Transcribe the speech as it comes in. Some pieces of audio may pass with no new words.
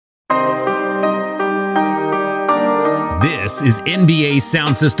This is NBA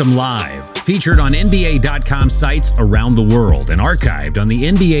Sound System Live, featured on NBA.com sites around the world and archived on the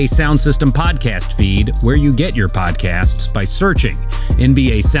NBA Sound System podcast feed, where you get your podcasts by searching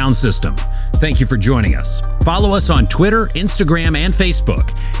NBA Sound System. Thank you for joining us. Follow us on Twitter, Instagram, and Facebook,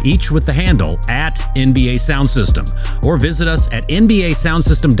 each with the handle at NBA Sound System, or visit us at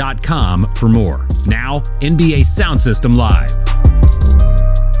NBASoundSystem.com for more. Now, NBA Sound System Live.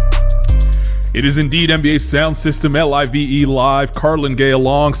 It is indeed NBA Sound System LIVE live. Carlin Gay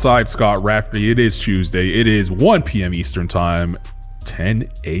alongside Scott Rafferty. It is Tuesday. It is 1 p.m. Eastern Time, 10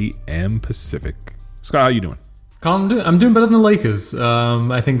 a.m. Pacific. Scott, how you doing? I'm doing better than the Lakers.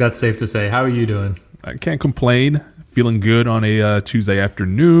 I think that's safe to say. How are you doing? I can't complain. Feeling good on a Tuesday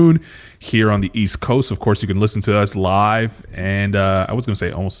afternoon here on the East Coast. Of course, you can listen to us live and I was going to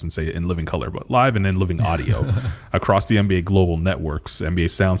say almost and say in living color, but live and in living audio across the NBA Global Networks,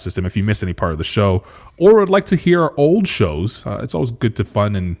 NBA Sound System. If you miss any part of the show or would like to hear our old shows, it's always good to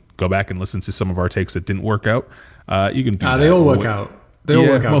fun and go back and listen to some of our takes that didn't work out. You can do that. They all work out. They all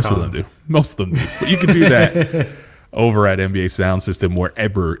work out. Most of them do. Most of them do. But you can do that over at NBA Sound System,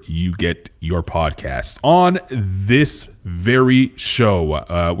 wherever you get your podcasts. On this very show,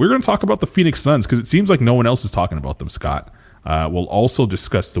 we're going to talk about the Phoenix Suns because it seems like no one else is talking about them, Scott. We'll also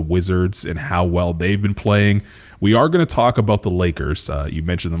discuss the Wizards and how well they've been playing. We are going to talk about the Lakers. You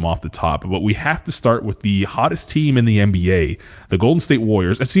mentioned them off the top, but we have to start with the hottest team in the NBA, the Golden State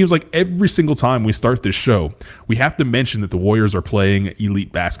Warriors. It seems like every single time we start this show, we have to mention that the Warriors are playing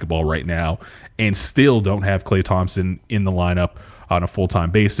elite basketball right now and still don't have Klay Thompson in the lineup on a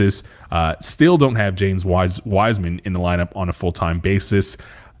full-time basis. Still don't have James Wiseman in the lineup on a full-time basis.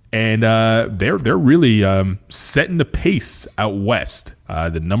 And they're really setting the pace out west.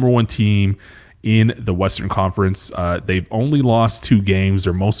 The number one team in the Western Conference. They've only lost 2 games.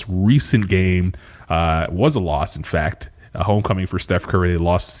 Their most recent game was a loss, in fact. A homecoming for Steph Curry. They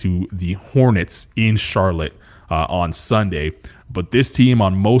lost to the Hornets in Charlotte on Sunday. But this team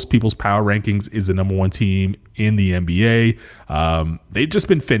on most people's power rankings is the number one team in the NBA. They've just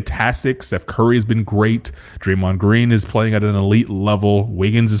been fantastic. Steph Curry has been great. Draymond Green is playing at an elite level.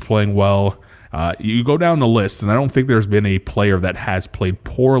 Wiggins is playing well. You go down the list, and I don't think there's been a player that has played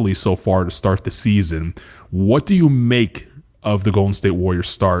poorly so far to start the season. What do you make of the Golden State Warriors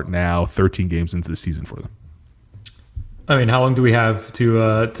start now, 13 games into the season for them? I mean, how long do we have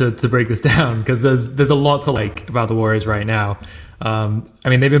to break this down? Because there's a lot to like about the Warriors right now. I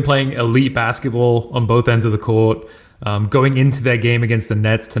mean, they've been playing elite basketball on both ends of the court. Going into their game against the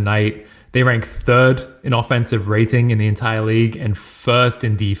Nets tonight, they rank 3rd in offensive rating in the entire league and 1st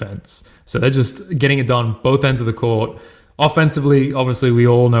in defense. So they're just getting it done both ends of the court. Offensively, obviously, we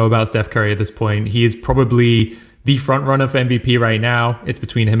all know about Steph Curry at this point. He is probably the front runner for MVP right now. It's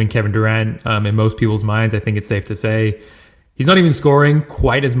between him and Kevin Durant in most people's minds. I think it's safe to say. He's not even scoring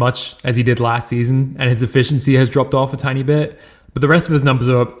quite as much as he did last season, and his efficiency has dropped off a tiny bit. But the rest of his numbers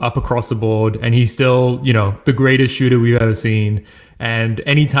are up across the board, and he's still, the greatest shooter we've ever seen. And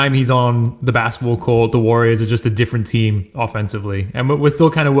anytime he's on the basketball court, the Warriors are just a different team offensively. And we're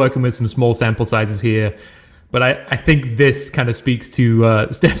still kind of working with some small sample sizes here. But I think this kind of speaks to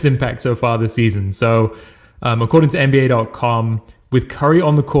Steph's impact so far this season. So according to NBA.com, with Curry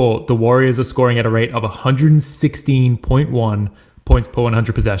on the court, the Warriors are scoring at a rate of 116.1 points per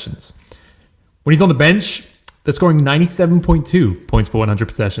 100 possessions. When he's on the bench, they're scoring 97.2 points per 100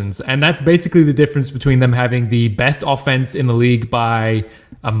 possessions. And that's basically the difference between them having the best offense in the league by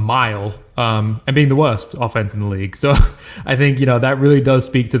a mile and being the worst offense in the league. So I think, that really does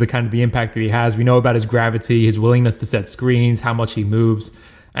speak to the kind of the impact that he has. We know about his gravity, his willingness to set screens, how much he moves.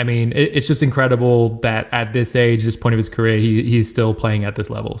 I mean, it's just incredible that at this age, this point of his career, he's still playing at this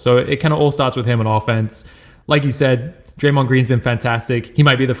level. So it kind of all starts with him on offense. Like you said, Draymond Green's been fantastic. He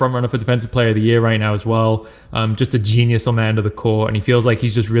might be the front runner for Defensive Player of the Year right now as well. Just a genius on the end of the court. And he feels like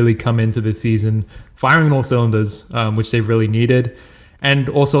he's just really come into this season firing on all cylinders, which they've really needed. And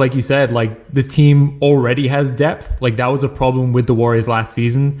also, like you said, like this team already has depth. Like that was a problem with the Warriors last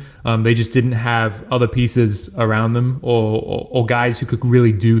season. They just didn't have other pieces around them or guys who could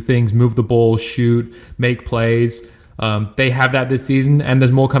really do things, move the ball, shoot, make plays. They have that this season, and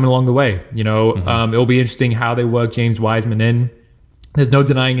there's more coming along the way. It'll be interesting how they work James Wiseman in. There's no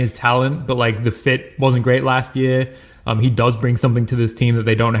denying his talent, but like the fit wasn't great last year. He does bring something to this team that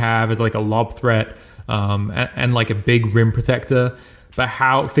they don't have as like a lob threat and like a big rim protector.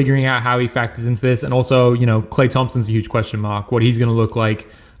 But figuring out how he factors into this, and also, Klay Thompson's a huge question mark. What he's going to look like,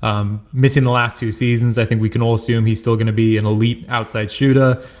 missing the last 2 seasons. I think we can all assume he's still going to be an elite outside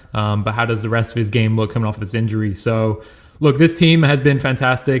shooter. But how does the rest of his game look coming off this injury? So look, this team has been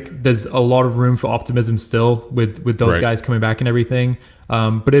fantastic. There's a lot of room for optimism still with those guys coming back and everything.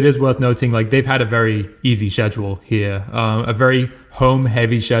 But it is worth noting, like, they've had a very easy schedule here, a very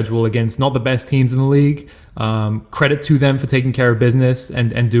home-heavy schedule against not the best teams in the league. Credit to them for taking care of business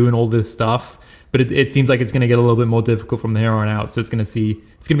and doing all this stuff. But it seems like it's going to get a little bit more difficult from there on out. So it's going to be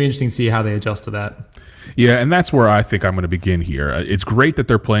interesting to see how they adjust to that. Yeah, and that's where I think I'm going to begin here. It's great that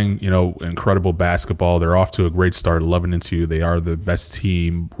they're playing, incredible basketball. They're off to a great start, 11-2. They are the best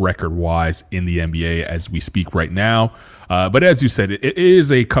team record-wise in the NBA as we speak right now. But as you said, it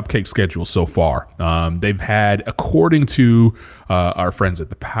is a cupcake schedule so far. They've had, according to our friends at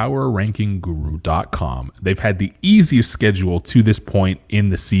thepowerrankingguru.com, they've had the easiest schedule to this point in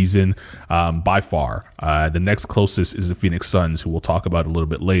the season by far. The next closest is the Phoenix Suns, who we'll talk about a little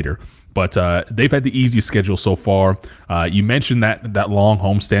bit later. But they've had the easiest schedule so far. You mentioned that long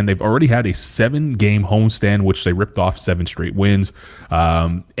homestand. They've already had a 7-game homestand, which they ripped off 7 straight wins.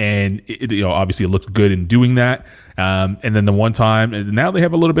 And obviously it looked good in doing that. And then the one time, now they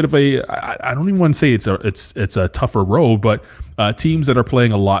have a little bit of I don't even want to say it's a tougher road, but teams that are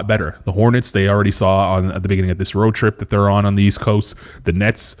playing a lot better. The Hornets, they already saw at the beginning of this road trip that they're on the East Coast. The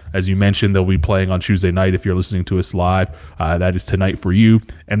Nets, as you mentioned, they'll be playing on Tuesday night if you're listening to us live. That is tonight for you.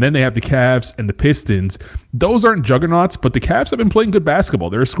 And then they have the Cavs and the Pistons. Those aren't juggernauts, but the Cavs have been playing good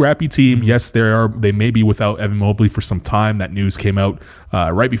basketball. They're a scrappy team. Yes, they may be without Evan Mobley for some time. That news came out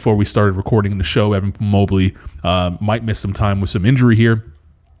right before we started recording the show. Evan Mobley might miss some time with some injury here.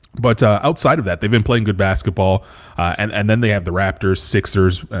 But outside of that, they've been playing good basketball, and then they have the Raptors,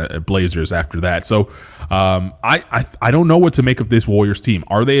 Sixers, Blazers after that. So I don't know what to make of this Warriors team.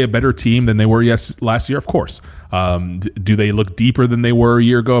 Are they a better team than they were last year? Of course. Do they look deeper than they were a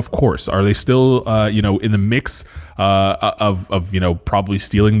year ago? Of course. Are they still in the mix of probably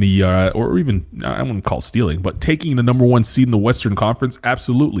stealing the or even I wouldn't call stealing, but taking the number 1 seed in the Western Conference?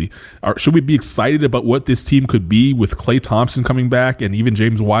 Absolutely. Should we be excited about what this team could be with Klay Thompson coming back and even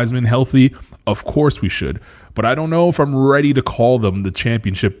James Wiseman healthy? Of course we should. But I don't know if I'm ready to call them the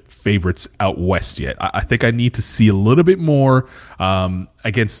championship favorites out west yet. I think I need to see a little bit more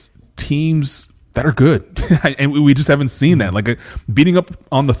against teams that are good. And we just haven't seen that. Like beating up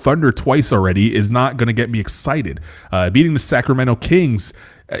on the Thunder twice already is not going to get me excited. Beating the Sacramento Kings,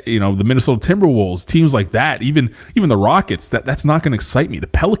 the Minnesota Timberwolves, teams like that, even the Rockets, that's not going to excite me. The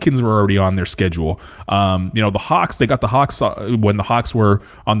Pelicans were already on their schedule. The Hawks, they got the Hawks when the Hawks were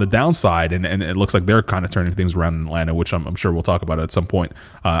on the downside, and it looks like they're kind of turning things around in Atlanta, which I'm sure we'll talk about at some point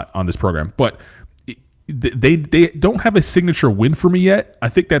on this program. But they don't have a signature win for me yet. I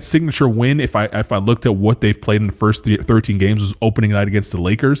think that signature win, if I looked at what they've played in the first 13 games, was opening night against the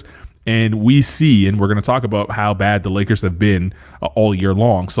Lakers. And we're going to talk about how bad the Lakers have been all year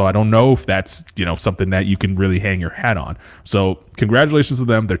long. So I don't know if that's, something that you can really hang your hat on. So congratulations to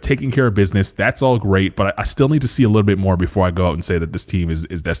them. They're taking care of business. That's all great. But I still need to see a little bit more before I go out and say that this team is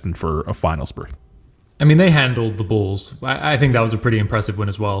destined for a finals berth. I mean, they handled the Bulls. I think that was a pretty impressive win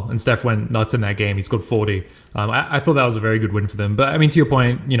as well. And Steph went nuts in that game. He scored 40. I thought that was a very good win for them. But I mean, to your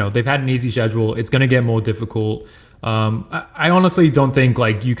point, they've had an easy schedule. It's going to get more difficult. I honestly don't think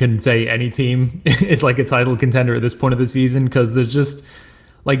like you can say any team is like a title contender at this point of the season, because there's just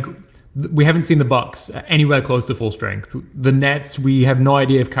like we haven't seen the Bucks anywhere close to full strength. The Nets, we have no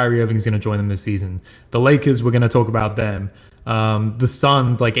idea if Kyrie Irving is going to join them this season. The Lakers, we're going to talk about them. The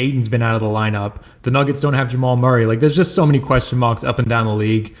Suns, like Ayton's been out of the lineup. The Nuggets don't have Jamal Murray. Like there's just so many question marks up and down the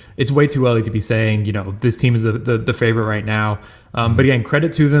league. It's way too early to be saying, this team is the favorite right now. But again,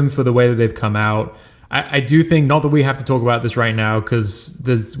 credit to them for the way that they've come out. I do think, not that we have to talk about this right now because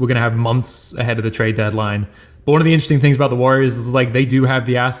we're going to have months ahead of the trade deadline. But one of the interesting things about the Warriors is like they do have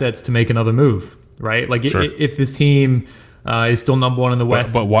the assets to make another move, right? Like sure. If this team is still number 1 in the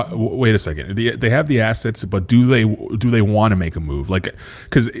West. But wait a second. They have the assets, but do they want to make a move? Like,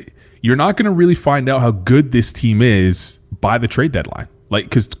 because you're not going to really find out how good this team is by the trade deadline. Like,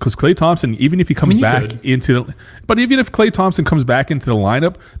 because Klay Thompson, even if he comes back but even if Klay Thompson comes back into the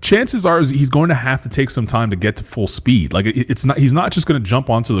lineup, chances are he's going to have to take some time to get to full speed. Like, he's not just going to jump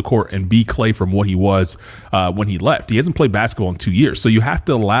onto the court and be Klay from what he was when he left. He hasn't played basketball in 2 years, so you have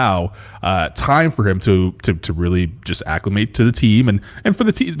to allow time for him to really just acclimate to the team. And for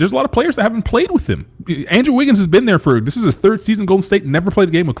the team, there's a lot of players that haven't played with him. Andrew Wiggins has been there this is his 3rd season. Golden State never played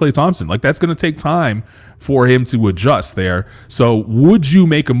a game with Klay Thompson. Like, that's going to take time for him to adjust there. So would you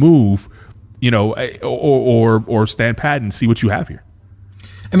make a move, or stand pat and see what you have here?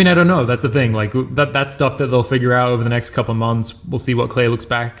 I mean, I don't know. That's the thing. Like that's stuff that they'll figure out over the next couple of months. We'll see what Klay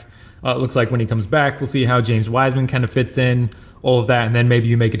looks like when he comes back. We'll see how James Wiseman kind of fits in, all of that, and then maybe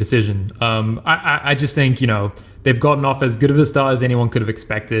you make a decision. I just think, they've gotten off as good of a start as anyone could have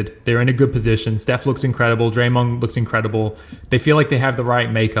expected. They're in a good position. Steph looks incredible. Draymond looks incredible. They feel like they have the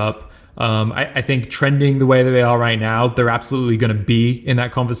right makeup. I think trending the way that they are right now, they're absolutely going to be in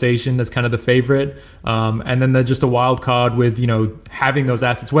that conversation as kind of the favorite. And then they're just a wild card with, having those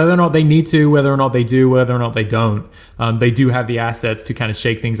assets, whether or not they need to, whether or not they do, whether or not they don't. They do have the assets to kind of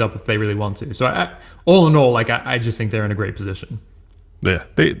shake things up if they really want to. So all in all, I just think they're in a great position. Yeah,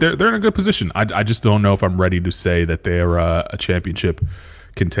 they're in a good position. I just don't know if I'm ready to say that they're a championship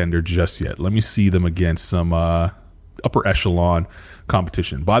contender just yet. Let me see them against some upper echelon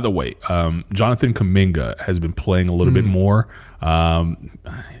competition. By the way, Jonathan Kuminga has been playing a little bit more.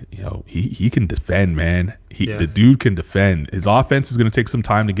 He can defend, man. The dude can defend. His offense is going to take some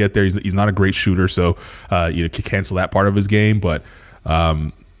time to get there. He's not a great shooter, so could cancel that part of his game. But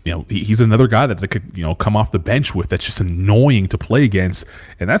he's another guy that they could come off the bench with. That's just annoying to play against,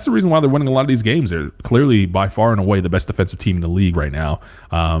 and that's the reason why they're winning a lot of these games. They're clearly by far and away the best defensive team in the league right now.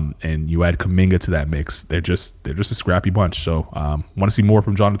 And you add Kuminga to that mix, they're just a scrappy bunch. So want to see more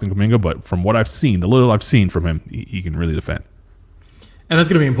from Jonathan Kuminga, but from what I've seen, the little I've seen from him, he can really defend. And that's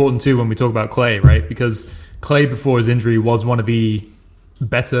going to be important too when we talk about Clay, right? Because Clay before his injury was one of the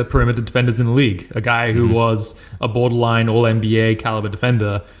better perimeter defenders in the league, a guy who was a borderline all-NBA caliber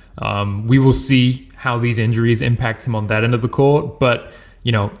defender. We will see how these injuries impact him on that end of the court, but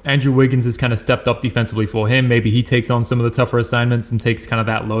Andrew Wiggins has kind of stepped up defensively for him. Maybe he takes on some of the tougher assignments and takes kind of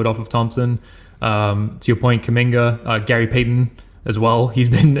that load off of Thompson. To your point, Kuminga, Gary Payton as well. He's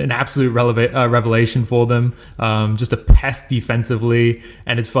been an absolute revelation for them. Just a pest defensively,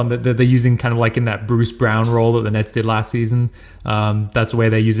 and it's fun that they're using kind of like in that Bruce Brown role that the Nets did last season. That's the way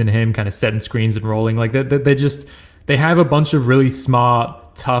they're using him, kind of setting screens and rolling. Like they have a bunch of really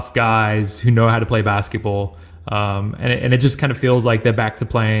smart, tough guys who know how to play basketball, and it just kind of feels like they're back to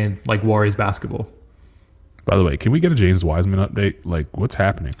playing like Warriors basketball. By the way, can we get a James Wiseman update? Like, what's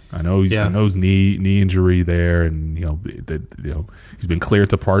happening? I know his knee injury there, and he's been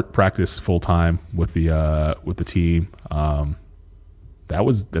cleared to practice full time with the team. That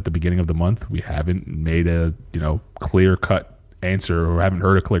was at the beginning of the month. We haven't made a clear cut answer, or haven't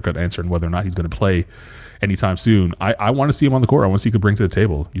heard a clear cut answer on whether or not he's going to play anytime soon. I want to see him on the court. I want to see what he could bring to the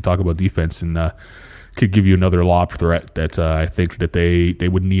table. You talk about defense, and could give you another lob threat that I think that they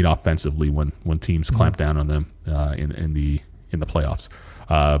would need offensively when teams clamp down on them in the playoffs.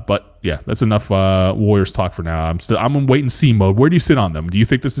 But yeah, that's enough Warriors talk for now. I'm in wait and see mode. Where do you sit on them? Do you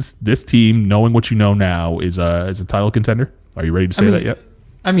think this team, knowing what you know now, is a title contender? Are you ready to say that yet?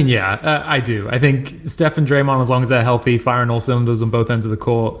 Yeah, I do. I think Steph and Draymond, as long as they're healthy, firing all cylinders on both ends of the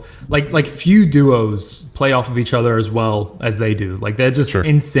court. Like few duos play off of each other as well as they do. Like they're just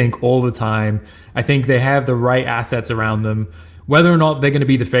in sync all the time. I think they have the right assets around them. Whether or not they're going to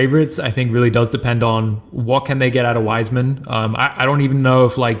be the favorites, I think really does depend on what can they get out of Wiseman. I don't even know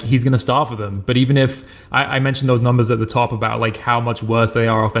if he's going to start for them. But even if I mentioned those numbers at the top about how much worse they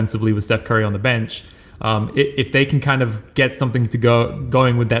are offensively with Steph Curry on the bench. If they can kind of get something to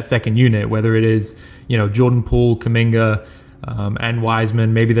going with that second unit, whether it is Jordan Poole, Kuminga, and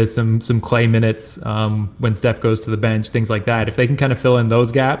Wiseman, maybe there's some Clay minutes when Steph goes to the bench, things like that. If they can kind of fill in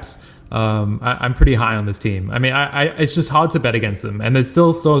those gaps, I'm pretty high on this team. It's just hard to bet against them, and there's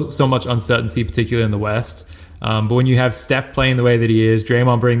still so much uncertainty, particularly in the West. But when you have Steph playing the way that he is,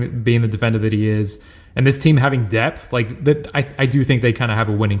 Draymond being the defender that he is, and this team having depth, I do think they kind of have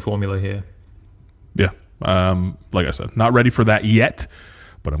a winning formula here. Yeah. Like I said, not ready for that yet,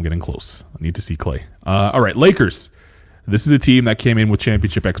 but I'm getting close. I need to see Clay. All right, Lakers. This is a team that came in with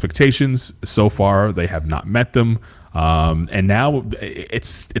championship expectations. So far, they have not met them. And now it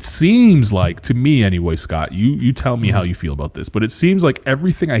seems like, to me anyway, Scott, you tell me how you feel about this, but it seems like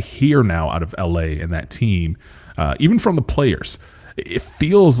everything I hear now out of LA and that team, even from the players, it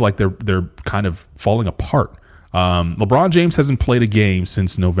feels like they're kind of falling apart. LeBron James hasn't played a game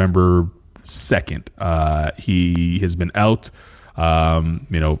since November 2nd. He has been out.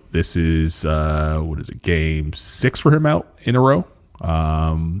 This is what is it, game 6 for him out in a row.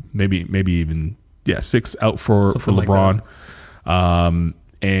 Maybe even 6 out for something LeBron.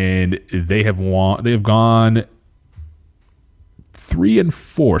 And they have gone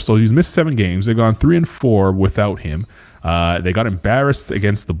 3-4. So he's missed 7 games. They've gone 3-4 without him. They got embarrassed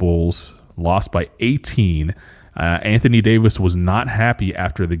against the Bulls, lost by 18. Anthony Davis was not happy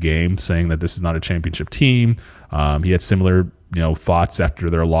after the game, saying that this is not a championship team. He had similar, thoughts after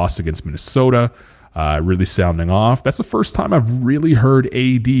their loss against Minnesota, really sounding off. That's the first time I've really heard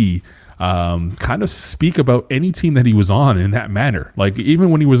AD kind of speak about any team that he was on in that manner. Like,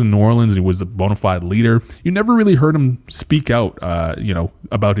 even when he was in New Orleans and he was the bona fide leader, you never really heard him speak out,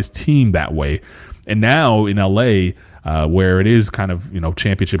 about his team that way. And now in LA, where it is kind of,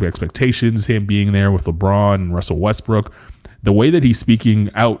 championship expectations, him being there with LeBron and Russell Westbrook, the way that he's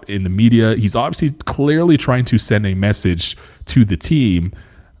speaking out in the media, he's obviously clearly trying to send a message to the team.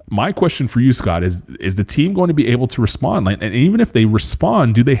 My question for you, Scott, is the team going to be able to respond? And even if they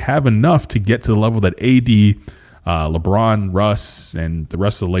respond, do they have enough to get to the level that AD, LeBron, Russ, and the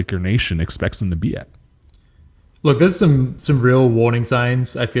rest of the Laker Nation expects them to be at? Look, there's some real warning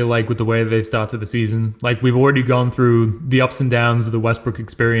signs, I feel like, with the way they've started the season. Like, we've already gone through the ups and downs of the Westbrook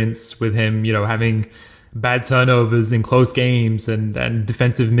experience with him, having bad turnovers in close games and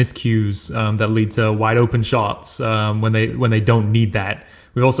defensive miscues that lead to wide open shots when they don't need that.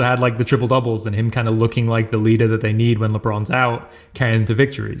 We've also had like the triple doubles and him kind of looking like the leader that they need when LeBron's out, carrying them to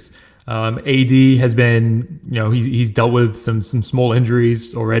victories. AD has been, he's dealt with some small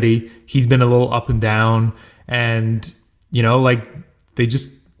injuries already. He's been a little up and down, and they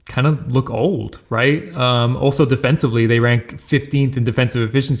just kind of look old, right? Also defensively, they rank 15th in defensive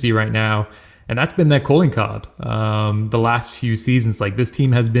efficiency right now. And that's been their calling card the last few seasons. Like, this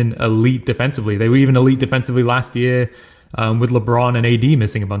team has been elite defensively. They were even elite defensively last year with LeBron and AD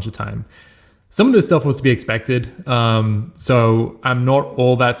missing a bunch of time. Some of this stuff was to be expected. So I'm not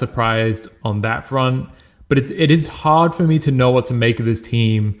all that surprised on that front. But it is hard for me to know what to make of this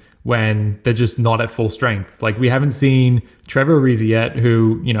team when they're just not at full strength. Like, we haven't seen Trevor Ariza yet,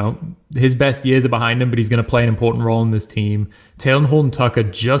 who, his best years are behind him, but he's going to play an important role in this team. Taylor Horton-Tucker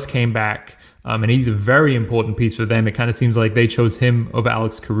just came back. And he's a very important piece for them. It kind of seems like they chose him over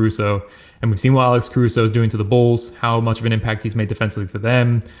Alex Caruso. And we've seen what Alex Caruso is doing to the Bulls, how much of an impact he's made defensively for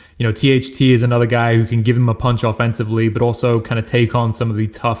them. THT is another guy who can give them a punch offensively, but also kind of take on some of the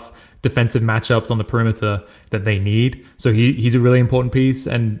tough defensive matchups on the perimeter that they need. So he's a really important piece.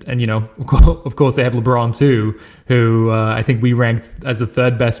 And of course, they have LeBron too, who I think we ranked as the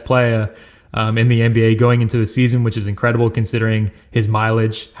third best player in the NBA going into the season, which is incredible considering his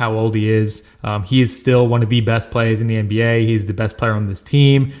mileage, how old he is. He is still one of the best players in the NBA. He's the best player on this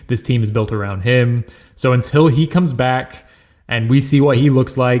team. This team is built around him. So until he comes back and we see what he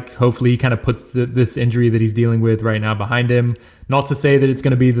looks like, hopefully he kind of puts this injury that he's dealing with right now behind him. Not to say that it's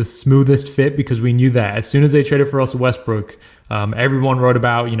going to be the smoothest fit, because we knew that as soon as they traded for Russell Westbrook, everyone wrote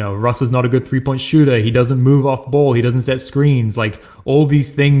about, Russ is not a good three-point shooter. He doesn't move off ball. He doesn't set screens. Like, all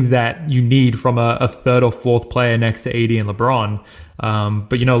these things that you need from a third or fourth player next to AD and LeBron.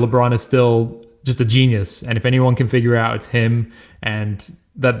 But LeBron is still just a genius. And if anyone can figure out, it's him. And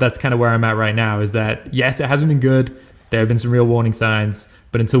that's kind of where I'm at right now, is that, yes, it hasn't been good. There have been some real warning signs.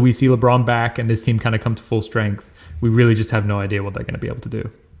 But until we see LeBron back and this team kind of come to full strength, we really just have no idea what they're going to be able to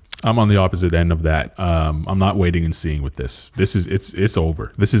do. I'm on the opposite end of that. I'm not waiting and seeing with this. It's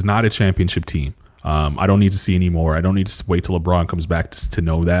over. This is not a championship team. I don't need to see any more. I don't need to wait till LeBron comes back to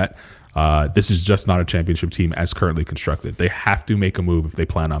know that. This is just not a championship team as currently constructed. They have to make a move if they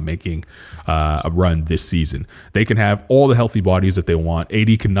plan on making a run this season. They can have all the healthy bodies that they want.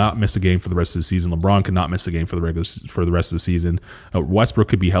 AD cannot miss a game for the rest of the season. LeBron cannot miss a game for the rest of the season. Westbrook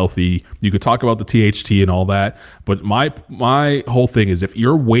could be healthy. You could talk about the THT and all that, but my whole thing is, if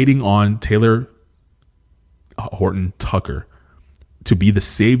you're waiting on Taylor Horton-Tucker to be the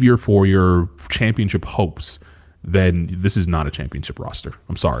savior for your championship hopes, then this is not a championship roster.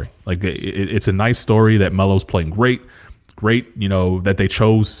 I'm sorry. Like, it's a nice story that Melo's playing great, that they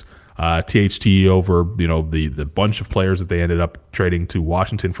chose THT over, the bunch of players that they ended up trading to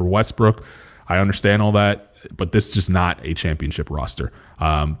Washington for Westbrook. I understand all that, but this is just not a championship roster.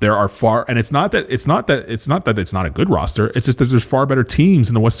 There are far, and it's not that it's not a good roster. It's just that there's far better teams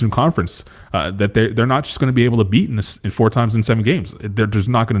in the Western Conference that they're not just going to be able to beat in 4 times in 7 games. They're just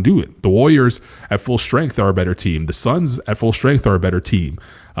not going to do it. The Warriors at full strength are a better team. The Suns at full strength are a better team.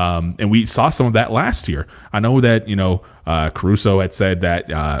 And we saw some of that last year. I know that Caruso had said that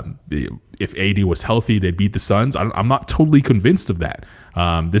if AD was healthy, they'd beat the Suns. I'm not totally convinced of that.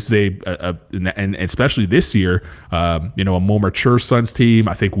 This is and especially this year, a more mature Suns team.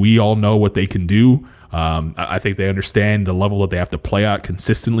 I think we all know what they can do. I think they understand the level that they have to play out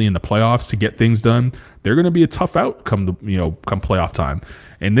consistently in the playoffs to get things done. They're going to be a tough out come playoff time.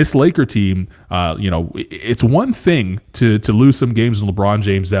 And this Laker team, it's one thing to lose some games with LeBron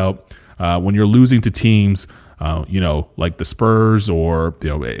James out. When you're losing to teams, like the Spurs, or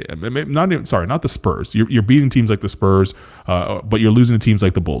not the Spurs. You're beating teams like the Spurs, but you're losing to teams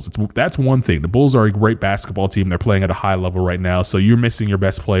like the Bulls. That's one thing. The Bulls are a great basketball team. They're playing at a high level right now. So you're missing your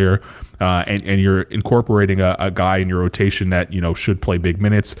best player, and you're incorporating a guy in your rotation that should play big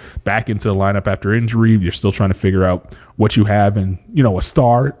minutes back into the lineup after injury. You're still trying to figure out what you have, and a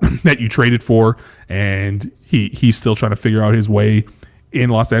star that you traded for, and he's still trying to figure out his way in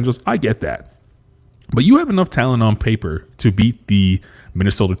Los Angeles. I get that. But you have enough talent on paper to beat the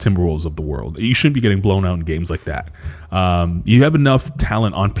Minnesota Timberwolves of the world. You shouldn't be getting blown out in games like that. You have enough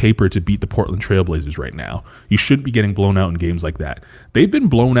talent on paper to beat the Portland Trailblazers right now. You shouldn't be getting blown out in games like that. They've been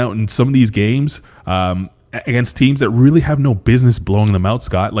blown out in some of these games against teams that really have no business blowing them out,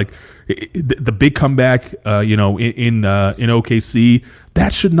 Scott. Like the big comeback, in OKC,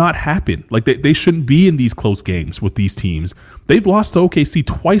 that should not happen. Like they shouldn't be in these close games with these teams. They've lost to OKC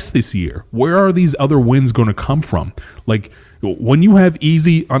twice this year. Where are these other wins going to come from? Like when you have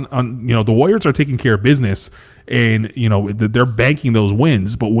easy on the Warriors are taking care of business and they're banking those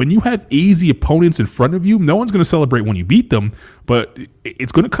wins. But when you have easy opponents in front of you, no one's going to celebrate when you beat them, but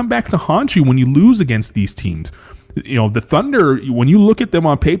it's going to come back to haunt you when you lose against these teams. The Thunder, when you look at them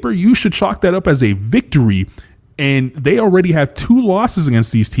on paper, you should chalk that up as a victory. And they already have 2 losses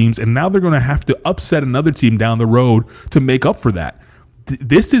against these teams, and now they're going to have to upset another team down the road to make up for that.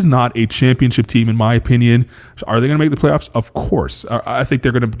 This is not a championship team, in my opinion. Are they going to make the playoffs? Of course. I think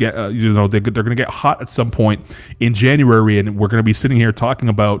they're going to get, they're going to get hot at some point in January, and we're going to be sitting here talking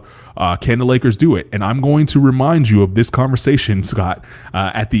about can the Lakers do it? And I'm going to remind you of this conversation, Scott,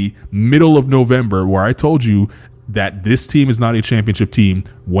 at the middle of November, where I told you that this team is not a championship team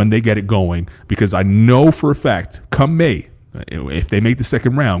when they get it going, because I know for a fact come May, if they make the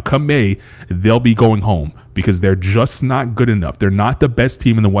second round, come May, they'll be going home because they're just not good enough. They're not the best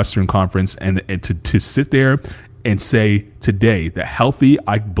team in the Western Conference. And to sit there and say today that healthy,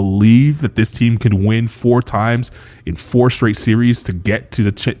 I believe that this team can win 4 times in 4 straight series to get to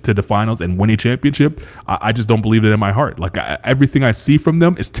the finals and win a championship, I just don't believe it in my heart. Like everything I see from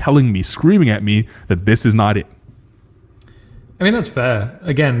them is telling me, screaming at me that this is not it. I mean, that's fair.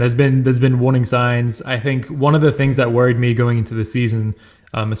 Again, there's been warning signs. I think one of the things that worried me going into the season,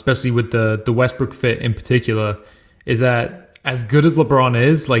 especially with the Westbrook fit in particular, is that as good as LeBron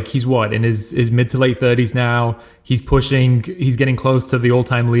is, like he's in his mid to late 30s now. He's getting close to the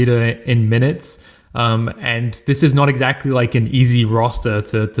all-time leader in minutes. And this is not exactly like an easy roster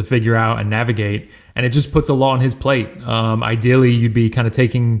to figure out and navigate. And it just puts a lot on his plate. Ideally, you'd be kind of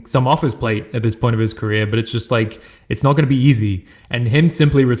taking some off his plate at this point of his career, but it's just like, it's not going to be easy. And him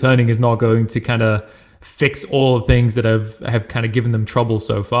simply returning is not going to kind of fix all the things that have kind of given them trouble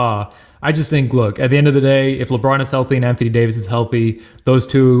so far. I just think, look, at the end of the day, if LeBron is healthy and Anthony Davis is healthy, those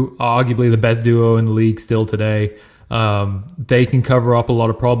two are arguably the best duo in the league still today. They can cover up a lot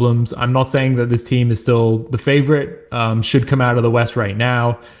of problems. I'm not saying that this team is still the favorite, should come out of the West right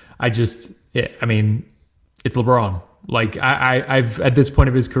now. It's LeBron. Like I've at this point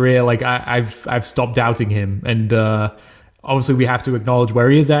of his career, like I've stopped doubting him, and obviously we have to acknowledge where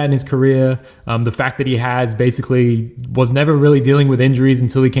he is at in his career. The fact that he was never really dealing with injuries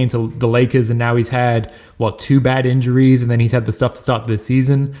until he came to the Lakers, and now he's had 2 bad injuries, and then he's had the stuff to start this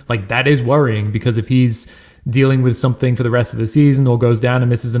season. Like that is worrying, because if he's dealing with something for the rest of the season or goes down and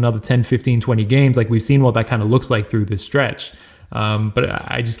misses another 10, 15, 20 games, like we've seen what that kind of looks like through this stretch.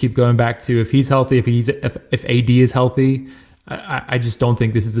 But I just keep going back to, if he's healthy, if AD is healthy, I just don't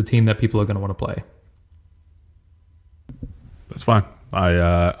think this is a team that people are going to want to play. That's fine.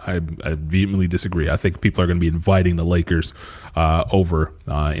 I vehemently disagree. I think people are going to be inviting the Lakers over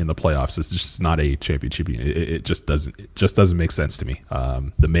in the playoffs. It's just not a championship. It just doesn't make sense to me.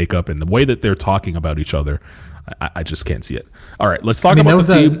 The makeup and the way that they're talking about each other, I just can't see it. All right, let's talk about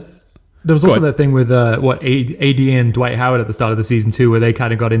the team. There was also that thing with AD and Dwight Howard at the start of the season too, where they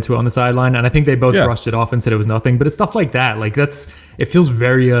kind of got into it on the sideline, and I think they both brushed it off and said it was nothing. But it's stuff like that. Like it feels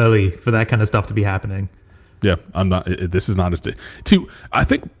very early for that kind of stuff to be happening. Yeah, I'm not. This is not I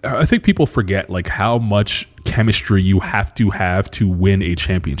think people forget like how much chemistry you have to win a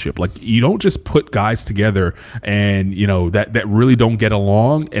championship. Like you don't just put guys together and that really don't get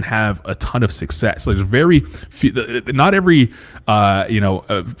along and have a ton of success. Like there's very few, not every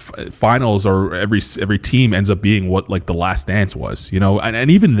finals or every team ends up being what like the Last Dance was.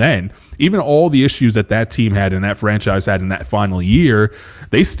 And even then, even all the issues that team had and that franchise had in that final year,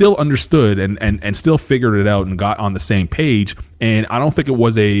 they still understood and still figured it out and got on the same page. And I don't think it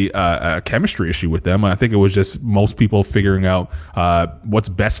was a chemistry issue with them. I think it was just most people figuring out what's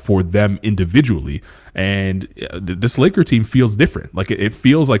best for them individually. And this Laker team feels different. Like it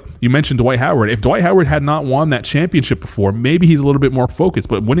feels like, you mentioned Dwight Howard. If Dwight Howard had not won that championship before, maybe he's a little bit more focused.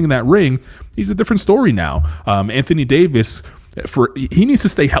 But winning that ring, he's a different story now. Anthony Davis, he needs to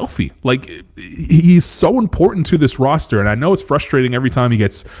stay healthy. Like he's so important to this roster, and I know it's frustrating every time he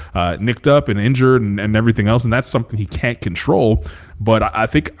gets nicked up and injured and everything else, and that's something he can't control. But I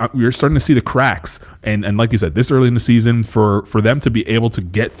think we're starting to see the cracks, and like you said, this early in the season, for them to be able to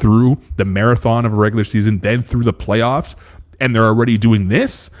get through the marathon of a regular season, then through the playoffs, and they're already doing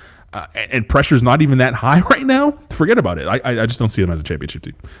this. and pressure's not even that high right now, forget about it. I just don't see them as a championship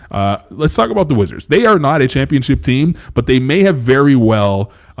team. Let's talk about the Wizards. They are not a championship team, but they may have very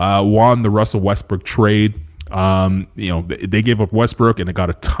well won the Russell Westbrook trade. They gave up Westbrook and they got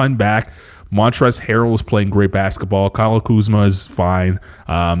a ton back. Montrezl Harrell is playing great basketball. Kyle Kuzma is fine.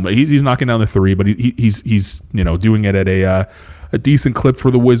 He's knocking down the three, but he's doing it at a decent clip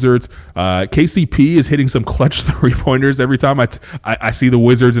for the Wizards. KCP is hitting some clutch 3-pointers every time I see the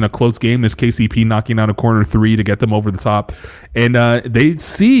Wizards in a close game. There's KCP knocking down a corner 3 to get them over the top. And they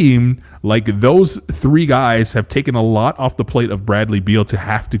seem like those 3 guys have taken a lot off the plate of Bradley Beal to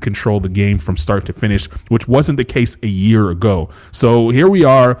have to control the game from start to finish, which wasn't the case a year ago. So here we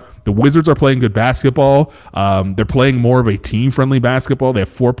are. The Wizards are playing good basketball. They're playing more of a team-friendly basketball. They have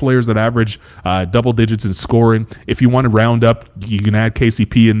 4 players that average double digits in scoring. If you want to round up, you can add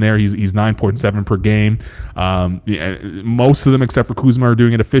KCP in there. He's 9.7 per game. Most of them, except for Kuzma, are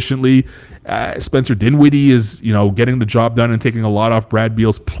doing it efficiently. Spencer Dinwiddie is, getting the job done and taking a lot off Brad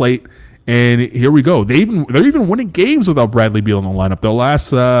Beal's plate. And here we go. They're even winning games without Bradley Beal in the lineup.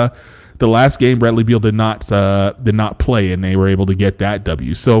 The last game, Bradley Beal did not play, and they were able to get that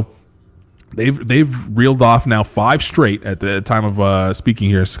W. So they've reeled off now 5 straight at the time of speaking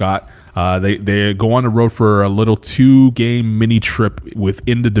here, Scott. They go on the road for a little 2-game mini trip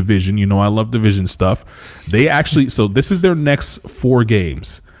within the division. I love division stuff. So this is their next 4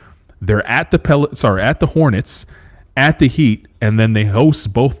 games. They're at the Hornets, at the Heat, and then they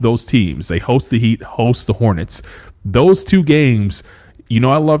host both those teams. They host the Heat, host the Hornets. Those 2 games.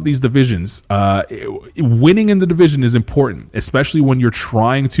 I love these divisions. Winning in the division is important, especially when you're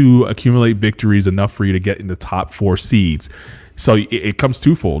trying to accumulate victories enough for you to get in the top 4 seeds. So it comes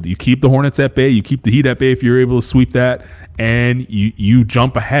twofold. You keep the Hornets at bay, you keep the Heat at bay if you're able to sweep that, and you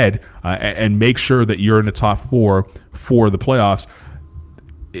jump ahead and make sure that you're in the top 4 for the playoffs.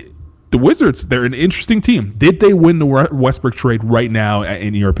 The Wizards, they're an interesting team. Did they win the Westbrook trade right now,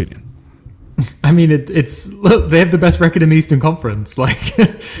 in your opinion? I mean, they have the best record in the Eastern Conference.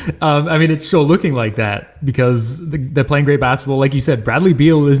 It's sure looking like that because they're playing great basketball. Like you said, Bradley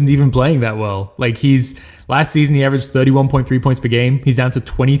Beal isn't even playing that well. Last season he averaged 31.3 points per game. He's down to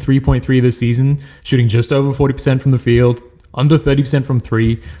 23.3 this season, shooting just over 40% from the field, under 30% from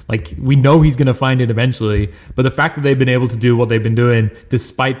 3. We know he's going to find it eventually. But the fact that they've been able to do what they've been doing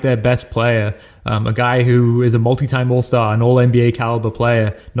despite their best player, a guy who is a multi-time All-Star, an All-NBA caliber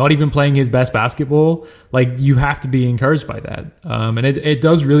player, not even playing his best basketball, you have to be encouraged by that. And it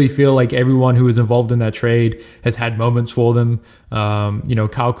does really feel like everyone who is involved in that trade has had moments for them.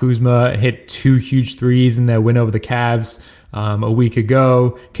 Kyle Kuzma hit 2 huge threes in their win over the Cavs a week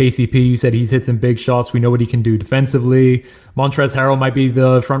ago. KCP said he's hit some big shots. We know what he can do defensively. Montrezl Harrell might be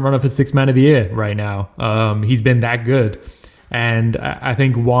the front runner for 6th man of the year right now. He's been that good. And I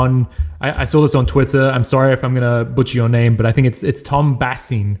think I saw this on Twitter. I'm sorry if I'm going to butcher your name, but I think it's Tom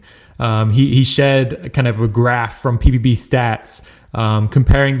Bassin. He shared kind of a graph from PBB Stats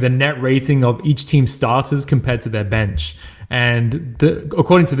comparing the net rating of each team's starters compared to their bench. And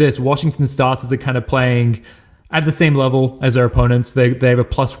according to this, Washington starters are kind of playing at the same level as their opponents. They have a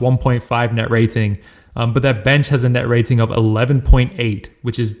plus 1.5 net rating. But their bench has a net rating of 11.8,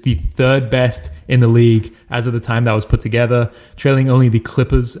 which is the 3rd best in the league as of the time that was put together, trailing only the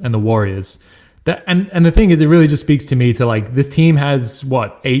Clippers and the Warriors. And the thing is, it really just speaks to me to this team has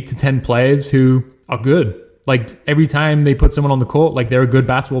 8 to 10 players who are good. Every time they put someone on the court, they're a good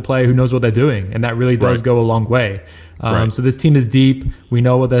basketball player who knows what they're doing, and that really does go a long way. So this team is deep. We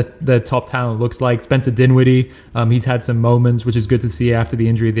know what their top talent looks like. Spencer Dinwiddie, he's had some moments, which is good to see after the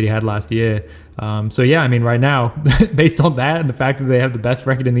injury that he had last year. Right now, based on that and the fact that they have the best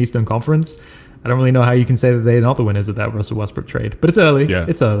record in the Eastern Conference, I don't really know how you can say that they're not the winners of that Russell Westbrook trade. But it's early. Yeah.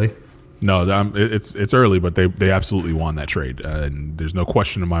 It's early. No, it's early, but they absolutely won that trade, and there's no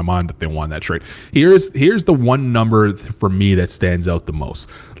question in my mind that they won that trade. Here's the one number for me that stands out the most.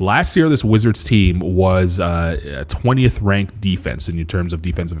 Last year, this Wizards team was a 20th ranked defense in terms of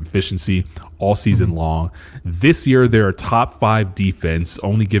defensive efficiency all season long. This year, they're a top 5 defense,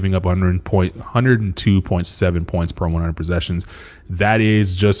 only giving up 102.7 points per 100 possessions. That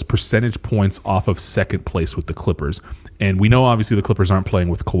is just percentage points off of second place with the Clippers. And we know obviously the Clippers aren't playing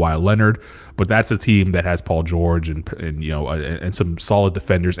with Kawhi Leonard, but that's a team that has Paul George and some solid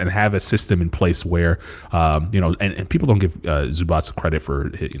defenders and have a system in place where and people don't give Zubac credit for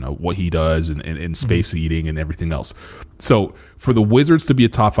what he does and space eating and everything else. So for the Wizards to be a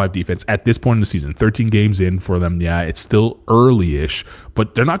top 5 defense at this point in the season, 13 games in for them, yeah, it's still early-ish,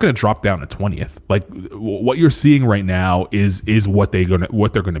 but they're not going to drop down to 20th. Like what you're seeing right now is what they're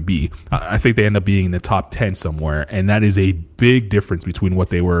going to be. I think they end up being in the top 10 somewhere, and that is a big difference between what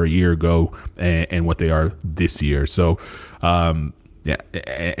they were a year ago and what they are this year. So, yeah,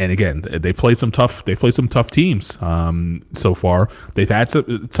 and again, they played some tough teams so far. They've had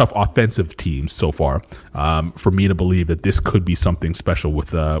some tough offensive teams so far. For me to believe that this could be something special with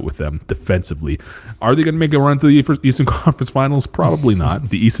them defensively. Are they going to make a run to the Eastern Conference Finals? Probably not.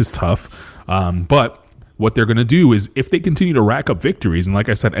 The East is tough, but what they're going to do is, if they continue to rack up victories and, like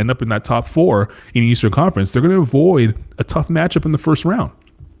I said, end up in that top 4 in the Eastern Conference, they're going to avoid a tough matchup in the first round.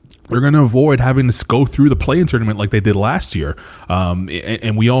 They're going to avoid having to go through the play-in tournament like they did last year.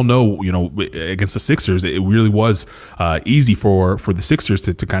 And we all know, against the Sixers, it really was easy for the Sixers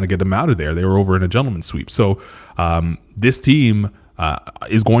to kind of get them out of there. They were over in a gentleman's sweep. So this team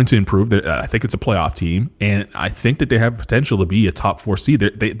is going to improve. I think it's a playoff team, and I think that they have potential to be a top 4 seed.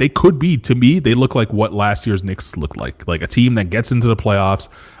 They could be, to me, they look like what last year's Knicks looked like a team that gets into the playoffs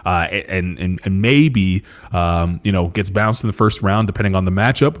and maybe gets bounced in the first round depending on the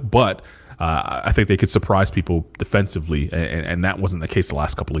matchup, but I think they could surprise people defensively, and that wasn't the case the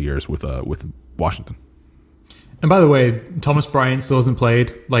last couple of years with Washington. And by the way, Thomas Bryant still hasn't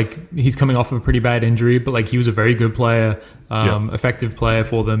played. Like, he's coming off of a pretty bad injury, but like, he was a very good player, effective player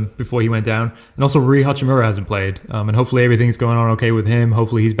for them before he went down. And also, Rui Hachimura hasn't played, and hopefully everything's going on okay with him.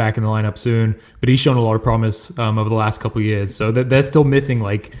 Hopefully he's back in the lineup soon. But he's shown a lot of promise over the last couple of years. So they're still missing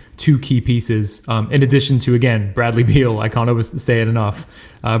like 2 key pieces, in addition to, again, Bradley Beal. I can't say it enough.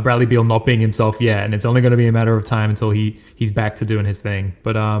 Bradley Beal not being himself yet, and it's only going to be a matter of time until he's back to doing his thing.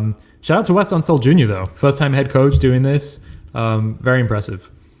 But shout out to Wes Unseld Jr. though, first time head coach doing this. Very impressive.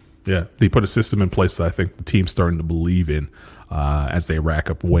 Yeah, they put a system in place that I think the team's starting to believe in as they rack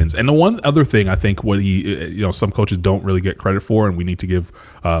up wins. And the one other thing I think what some coaches don't really get credit for, and we need to give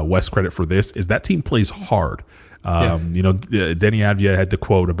Wes credit for this, is that team plays hard. Denny Avdia had the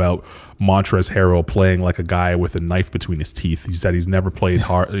quote about Montrezl Harrell playing like a guy with a knife between his teeth. He said he's never played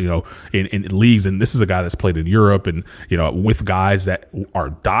hard, in leagues, and this is a guy that's played in Europe and with guys that are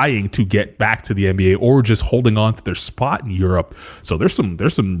dying to get back to the NBA or just holding on to their spot in Europe. So there's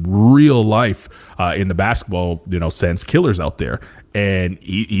some real life in the basketball sense killers out there. And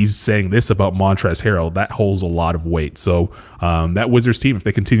he's saying this about Montrezl Harrell. That holds a lot of weight. So that Wizards team, if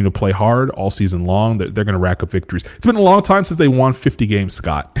they continue to play hard all season long, they're going to rack up victories. It's been a long time since they won 50 games,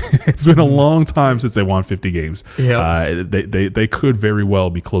 Scott. It's been a long time since they won 50 games. Yeah. They could very well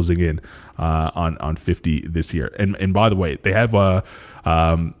be closing in on 50 this year. And by the way, they have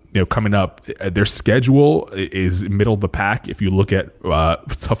coming up, their schedule is middle of the pack. If you look at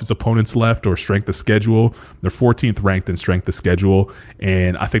toughest opponents left or strength of schedule, they're 14th ranked in strength of schedule,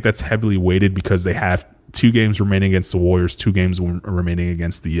 and I think that's heavily weighted because they have 2 games remaining against the Warriors, 2 games remaining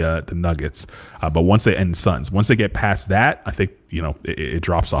against the Nuggets. But once they end the Suns, once they get past that, I think it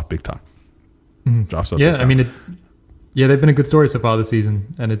drops off big time. Drops off. Yeah, big time. I mean, they've been a good story so far this season,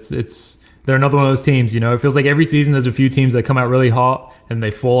 and it's they're another one of those teams. It feels like every season there's a few teams that come out really hot and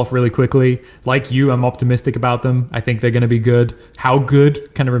they fall off really quickly. Like you, I'm optimistic about them. I think they're going to be good. How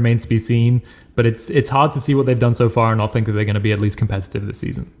good kind of remains to be seen, but it's hard to see what they've done so far and not think that they're going to be at least competitive this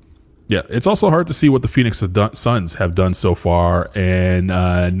season. Yeah, it's also hard to see what the Phoenix Suns have done so far and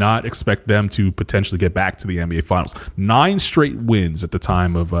not expect them to potentially get back to the NBA Finals. 9 straight wins at the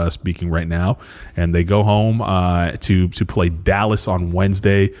time of speaking right now, and they go home to play Dallas on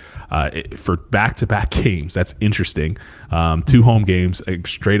Wednesday for back-to-back games. That's interesting. 2 home games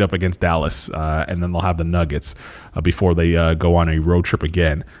straight up against Dallas, and then they'll have the Nuggets before they go on a road trip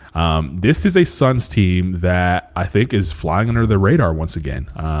again. This is a Suns team that I think is flying under the radar once again.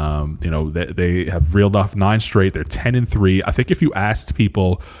 They have reeled off 9 straight. They're 10-3. I think if you asked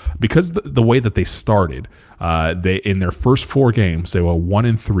people, because the way that they started, they in their first 4 games they were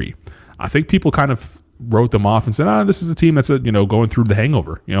 1-3. I think people kind of wrote them off and said, this is a team that's going through the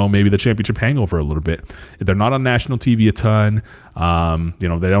hangover, maybe the championship hangover a little bit. They're not on national TV a ton.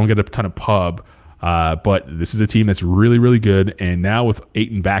 They don't get a ton of pub. But this is a team that's really, really good. And now with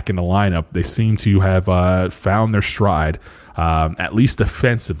Ayton back in the lineup, they seem to have found their stride, at least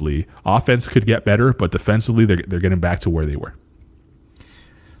defensively. Offense could get better, but defensively, they're getting back to where they were.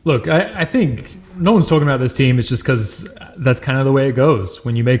 Look, I think no one's talking about this team. It's just because that's kind of the way it goes.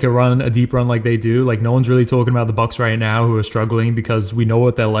 When you make a deep run like they do, like no one's really talking about the Bucks right now who are struggling because we know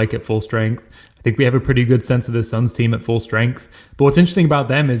what they're like at full strength. I think we have a pretty good sense of the Suns team at full strength. But what's interesting about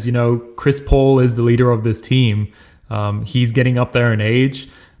them is, Chris Paul is the leader of this team. He's getting up there in age.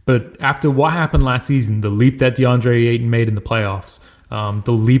 But after what happened last season, the leap that DeAndre Ayton made in the playoffs,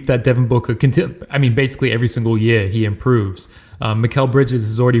 the leap that Devin Booker, basically every single year he improves. Mikal Bridges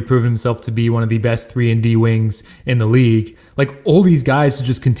has already proven himself to be one of the best 3-and-D wings in the league. Like, all these guys should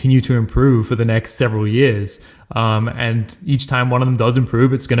just continue to improve for the next several years. And each time one of them does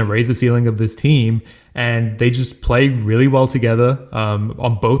improve, it's going to raise the ceiling of this team. And they just play really well together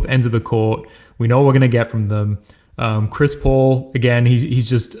on both ends of the court. We know what we're going to get from them. Chris Paul, again, he's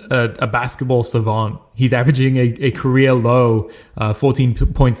just a basketball savant. He's averaging a career low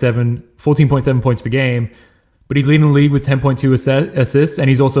 14.7 points per game, but he's leading the league with 10.2 assists, and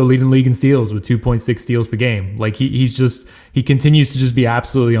he's also leading the league in steals with 2.6 steals per game. Like, he continues to just be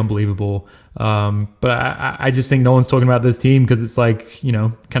absolutely unbelievable. But I just think no one's talking about this team because it's like,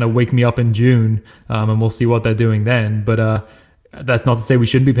 kind of wake me up in June, and we'll see what they're doing then. But that's not to say we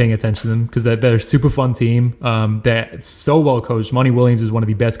shouldn't be paying attention to them, because they're a super fun team. They're so well coached. Monty Williams is one of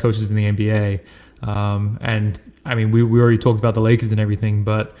the best coaches in the NBA. And I mean, we already talked about the Lakers and everything,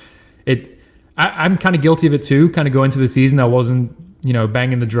 but I'm kind of guilty of it too. Kind of going into the season, I wasn't,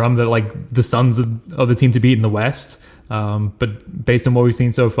 banging the drum that like the Suns are the team to beat in the West. But based on what we've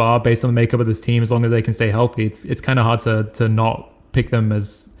seen so far, based on the makeup of this team, as long as they can stay healthy, it's kind of hard to not pick them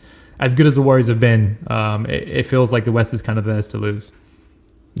as good as the Warriors have been. It feels like the West is kind of theirs to lose.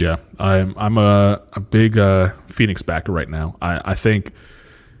 Yeah, I'm a big Phoenix backer right now. I think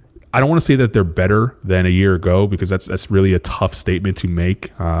I don't want to say that they're better than a year ago, because that's really a tough statement to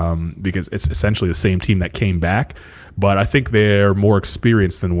make, because it's essentially the same team that came back. But I think they're more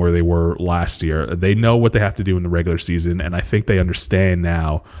experienced than where they were last year. They know what they have to do in the regular season, and I think they understand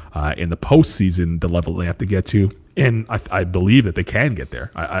now in the postseason the level they have to get to. And I believe that they can get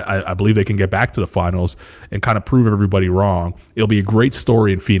there. I believe they can get back to the finals and kind of prove everybody wrong. It'll be a great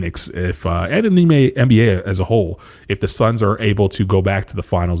story in Phoenix if, and in the NBA as a whole, if the Suns are able to go back to the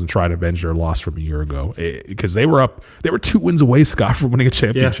finals and try to avenge their loss from a year ago. Because they were 2 wins away, Scott, from winning a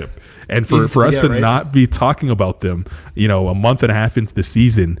championship. Yeah. And for us to not be talking about them, a month and a half into the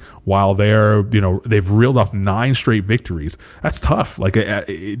season, while they've reeled off 9 straight victories, that's tough. Like,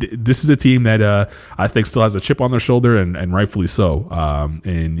 this is a team that I think still has a chip on their shoulder, and rightfully so.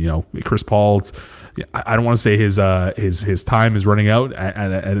 And Chris Paul's, I don't want to say his time is running out at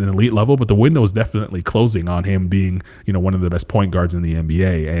an elite level, but the window is definitely closing on him being one of the best point guards in the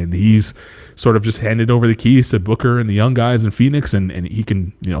NBA, and he's sort of just handed over the keys to Booker and the young guys in Phoenix, and he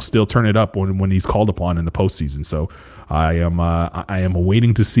can still turn it up when he's called upon in the postseason. So I am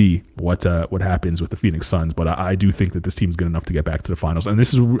waiting to see what happens with the Phoenix Suns, but I do think that this team's good enough to get back to the finals, and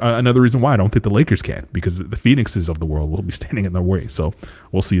this is another reason why I don't think the Lakers can, because the Phoenixes of the world will be standing in their way. So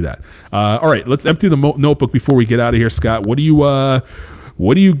we'll see that. All right, let's empty the notebook before we get out of here, Scott. What do you got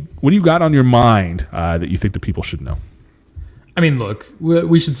on your mind that you think the people should know? I mean, look,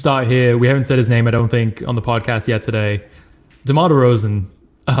 we should start here. We haven't said his name, I don't think, on the podcast yet today. DeMar DeRozan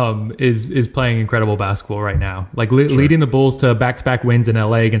is playing incredible basketball right now. Like, leading the Bulls to back-to-back wins in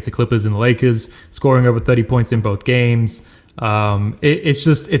LA against the Clippers and the Lakers, scoring over 30 points in both games.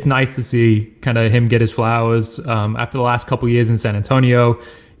 It's nice to see kind of him get his flowers after the last couple years in San Antonio.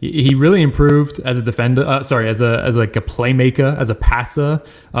 He really improved as a defender. As a playmaker, as a passer.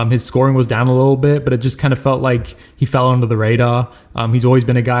 His scoring was down a little bit, but it just kind of felt like he fell under the radar. He's always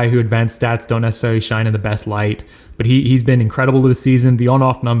been a guy who advanced stats don't necessarily shine in the best light, but he's been incredible this season. The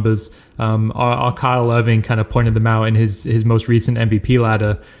on-off numbers, our Kyle Irving kind of pointed them out in his most recent MVP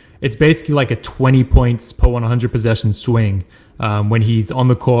ladder. It's basically like a 20 points per 100 possession swing when he's on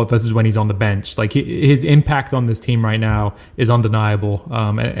the court versus when he's on the bench. Like, his impact on this team right now is undeniable,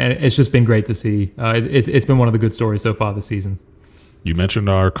 and it's just been great to see. It's been one of the good stories so far this season. You mentioned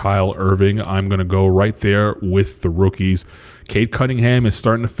our Kyle Irving. I'm going to go right there with the rookies. Cade Cunningham is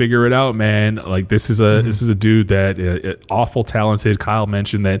starting to figure it out, man. Like, this is a dude that awful talented. Kyle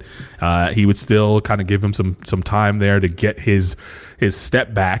mentioned that he would still kind of give him some time there to get his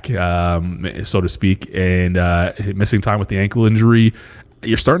step back, so to speak, and missing time with the ankle injury.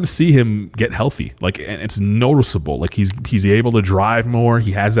 You're starting to see him get healthy, and it's noticeable. Like, he's able to drive more.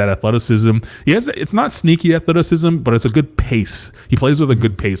 He has that athleticism. It's not sneaky athleticism, but it's a good pace. He plays with a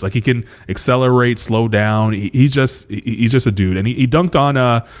good pace. Like, he can accelerate, slow down. He's just a dude. And he dunked on.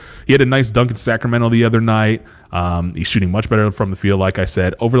 He had a nice dunk in Sacramento the other night. He's shooting much better from the field, like I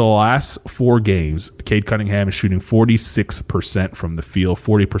said. Over the last 4 games, Cade Cunningham is shooting 46% from the field,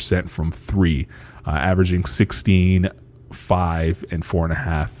 40% from 3, averaging 16, 5, and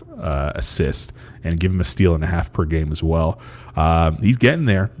 4.5 assists, and give him a steal and a half per game as well. He's getting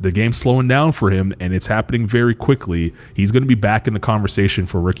there. The game's slowing down for him, and it's happening very quickly. He's going to be back in the conversation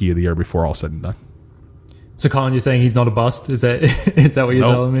for Rookie of the Year before all said and done. So, Colin, you're saying he's not a bust? Is that what you're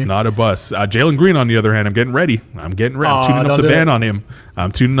telling me? Not a bust. Jalen Green, on the other hand, I'm getting ready. I'm tuning up the ban on him.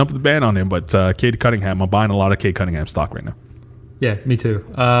 I'm tuning up the ban on him. But Cade Cunningham, I'm buying a lot of Cade Cunningham stock right now. Yeah, me too.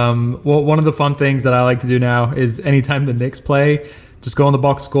 Well, one of the fun things that I like to do now is anytime the Knicks play, just go on the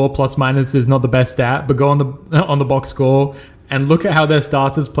box score. Plus minus is not the best stat, but go on the box score and look at how their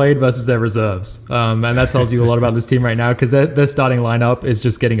starters played versus their reserves. And that tells you a lot about this team right now, because their starting lineup is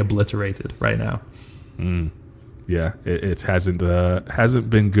just getting obliterated right now. Yeah, it hasn't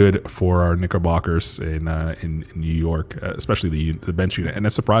been good for our Knickerbockers in New York, especially the bench unit, and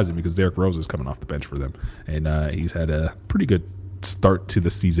it's surprising because Derrick Rose is coming off the bench for them, and he's had a pretty good start to the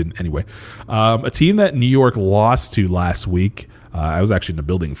season anyway. A team that New York lost to last week, I was actually in the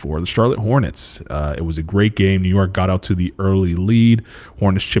building for the Charlotte Hornets. It was a great game. New York got out to the early lead.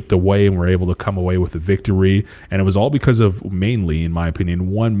 Hornets chipped away and were able to come away with a victory. And it was all because of, mainly, in my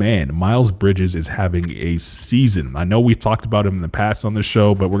opinion, one man. Miles Bridges is having a season. I know we've talked about him in the past on this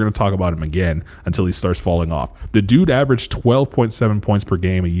show, but we're going to talk about him again until he starts falling off. The dude averaged 12.7 points per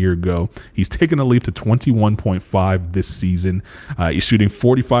game a year ago. He's taken a leap to 21.5 this season. He's shooting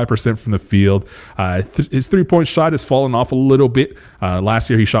 45% from the field. His three-point shot has fallen off a little bit.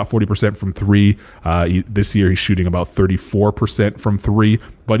 Last year he shot 40% from three. This year he's shooting about 34% from three,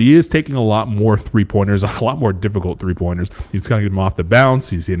 but he is taking a lot more three-pointers, a lot more difficult three-pointers. He's cutting them off the bounce.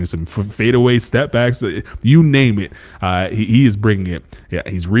 He's hitting some fadeaway step backs. You name it. He is bringing it. Yeah,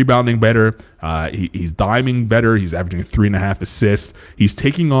 he's rebounding better. He's diming better. He's averaging 3.5 assists. He's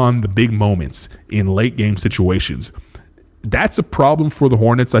taking on the big moments in late game situations. That's a problem for the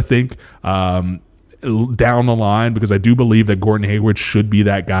Hornets, I think. Down the line, because I do believe that Gordon Hayward should be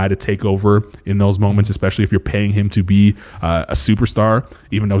that guy to take over in those moments, especially if you're paying him to be a superstar,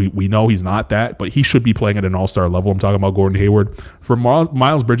 even though we know he's not that, but he should be playing at an all-star level. I'm talking about Gordon Hayward. For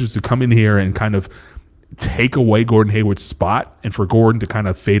Miles Bridges to come in here and kind of take away Gordon Hayward's spot, and for Gordon to kind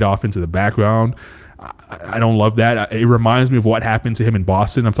of fade off into the background, I don't love that. It reminds me of what happened to him in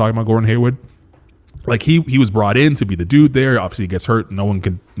Boston. I'm talking about Gordon Hayward. Like he was brought in to be the dude there. Obviously, he gets hurt. No one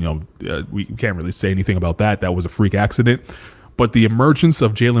can, we can't really say anything about that. That was a freak accident. But the emergence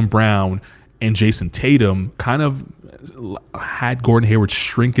of Jaylen Brown and Jason Tatum kind of had Gordon Hayward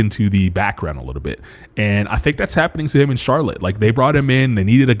shrink into the background a little bit. And I think that's happening to him in Charlotte. Like, they brought him in, they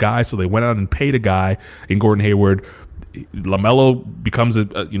needed a guy, so they went out and paid a guy in Gordon Hayward. LaMelo becomes a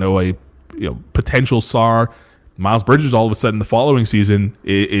potential star. Miles Bridges, all of a sudden, the following season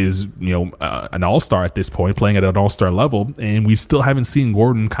is an all-star at this point, playing at an all-star level, and we still haven't seen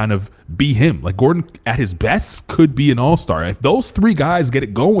Gordon kind of be him. Like, Gordon, at his best, could be an all-star. If those three guys get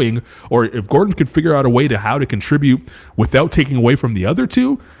it going, or if Gordon could figure out a way to how to contribute without taking away from the other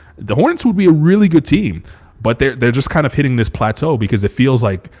two, the Hornets would be a really good team. But they're just kind of hitting this plateau because it feels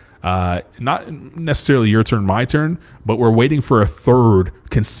like not necessarily your turn, my turn, but we're waiting for a third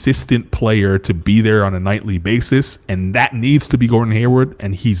consistent player to be there on a nightly basis, and that needs to be Gordon Hayward,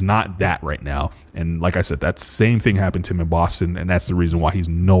 and he's not that right now. And like I said, that same thing happened to him in Boston, and that's the reason why he's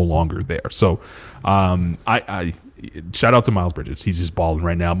no longer there. So I shout out to Miles Bridges. He's just balling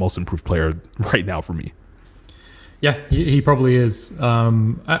right now, most improved player right now for me. Yeah, he probably is.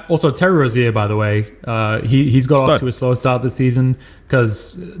 Also, Terry Rozier, by the way, he's got off to a slow start this season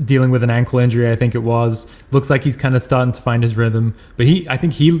because dealing with an ankle injury, I think it was. Looks like he's kind of starting to find his rhythm. But I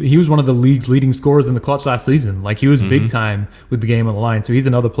think he was one of the league's leading scorers in the clutch last season. Like, he was big time with the game on the line. So he's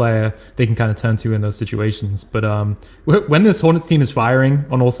another player they can kind of turn to in those situations. But when this Hornets team is firing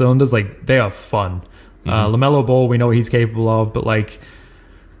on all cylinders, like, they are fun. LaMelo Ball, we know what he's capable of, but like,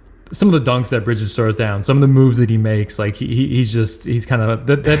 some of the dunks that Bridges throws down, some of the moves that he makes, like he's kind of,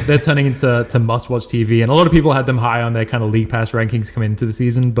 they're turning into must-watch TV. And a lot of people had them high on their kind of league pass rankings coming into the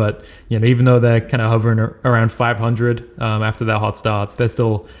season. But, even though they're kind of hovering around 500 after that hot start, they're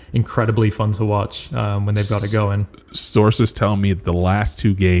still incredibly fun to watch when they've got it going. Sources tell me that the last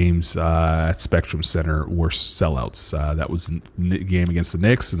two games at Spectrum Center were sellouts. That was the game against the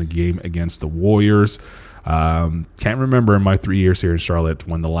Knicks and the game against the Warriors. Can't remember in my 3 years here in Charlotte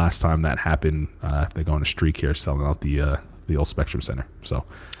when the last time that happened. They go on a streak here selling out the old Spectrum Center. So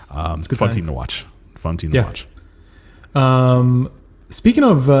it's a fun team to watch. Fun team to watch. Speaking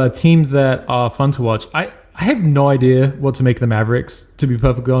of teams that are fun to watch, I have no idea what to make of the Mavericks, to be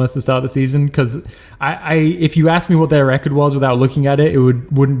perfectly honest, to start the season, because if you asked me what their record was without looking at it, it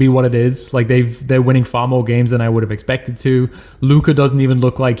wouldn't be what it is. Like, they're winning far more games than I would have expected to. Luka doesn't even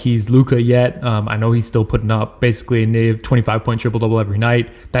look like he's Luka yet. I know he's still putting up basically a near 25-point triple-double every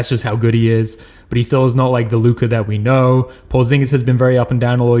night. That's just how good he is. but he still is not like the Luka that we know. Porzingis has been very up and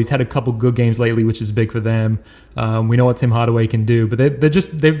down, although he's had a couple good games lately, which is big for them. We know what Tim Hardaway can do, but they've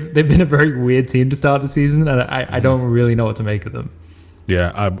been a very weird team to start the season, and I don't really know what to make of them.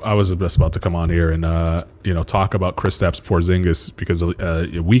 Yeah, I was just about to come on here and talk about Kristaps Porzingis because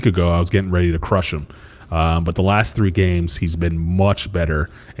a week ago I was getting ready to crush him. But the last 3 games, he's been much better.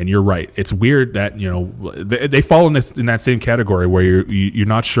 And you're right. It's weird that they fall in that same category where you're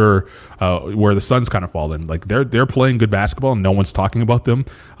not sure where the Suns kind of fall in. Like they're playing good basketball and no one's talking about them.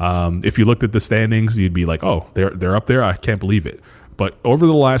 If you looked at the standings, you'd be like, oh, they're up there. I can't believe it. But over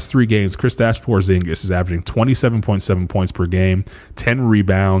the last 3 games, Kristaps Porzingis is averaging 27.7 points per game, 10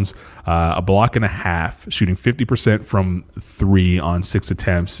 rebounds, a block and a half, shooting 50% from 3 on 6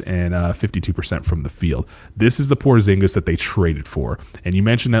 attempts, and 52% from the field. This is the Porzingis that they traded for. And you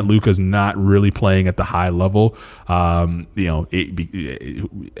mentioned that Luka's not really playing at the high level. By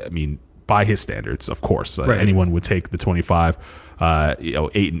his standards, of course, right. Anyone would take the 25,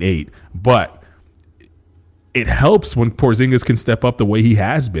 8-8, but it helps when Porzingis can step up the way he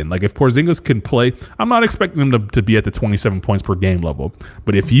has been. Like if Porzingis can play, I'm not expecting him to be at the 27 points per game level.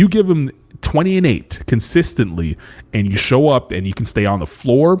 But if you give him 20 and 8 consistently and you show up and you can stay on the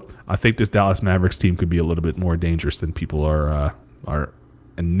floor, I think this Dallas Mavericks team could be a little bit more dangerous than people are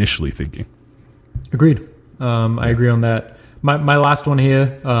initially thinking. Agreed. I agree on that. My last one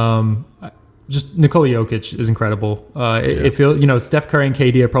here, just Nikola Jokic is incredible. It feels, Steph Curry and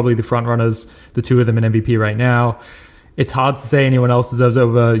KD are probably the front runners, the 2 of them in MVP right now. It's hard to say anyone else deserves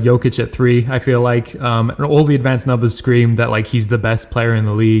over Jokic at 3, I feel like. And all the advanced numbers scream that like he's the best player in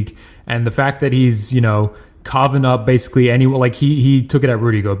the league. And the fact that he's, carving up basically anyone, like he took it at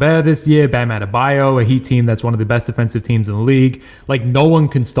Rudy Gobert this year, Bam Adebayo, a Heat team that's one of the best defensive teams in the league. Like no one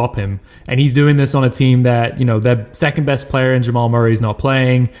can stop him. And he's doing this on a team that, their second best player in Jamal Murray is not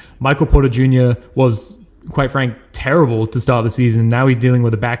playing. Michael Porter Jr. was, quite frank, terrible to start the season. Now he's dealing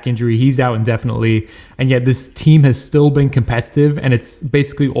with a back injury. He's out indefinitely. And yet this team has still been competitive, and it's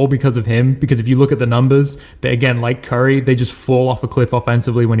basically all because of him. Because if you look at the numbers, they, again, like Curry, they just fall off a cliff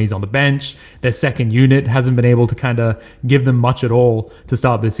offensively when he's on the bench. Their second unit hasn't been able to kind of give them much at all to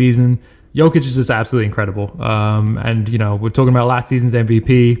start the season. Jokic is just absolutely incredible. And, we're talking about last season's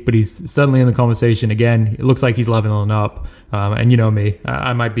MVP, but he's suddenly in the conversation again. It looks like he's leveling up. And you know me,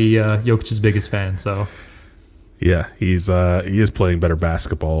 I might be Jokic's biggest fan, so... Yeah, he is playing better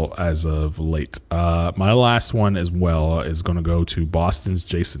basketball as of late. My last one as well is going to go to Boston's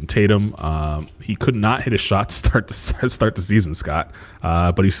Jason Tatum. He could not hit a shot to start the season, Scott,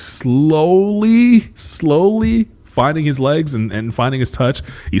 but he's slowly finding his legs and finding his touch.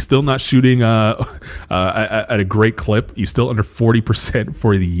 He's still not shooting at a great clip. He's still under 40%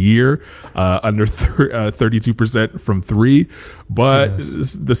 for the year, under 32% from 3. But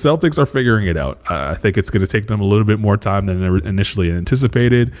yes, the Celtics are figuring it out. I think it's going to take them a little bit more time than initially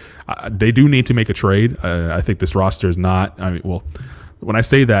anticipated. They do need to make a trade. I think this roster is not. When I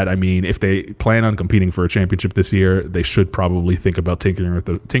say that, I mean if they plan on competing for a championship this year, they should probably think about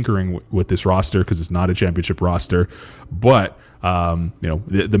tinkering with this roster because it's not a championship roster. But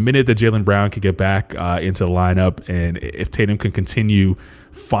the minute that Jaylen Brown can get back into the lineup, and if Tatum can continue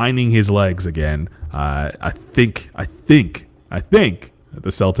finding his legs again, I think the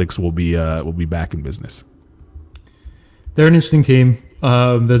Celtics will be back in business. They're an interesting team.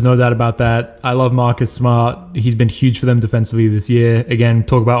 There's no doubt about that. I love Marcus Smart. He's been huge for them defensively this year. Again,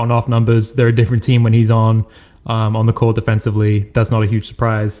 talk about on-off numbers. They're a different team when he's on the court defensively. That's not a huge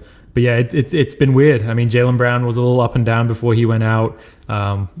surprise. But yeah, it's been weird. I mean, Jaylen Brown was a little up and down before he went out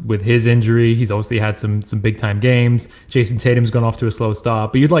with his injury. He's obviously had some big-time games. Jason Tatum's gone off to a slow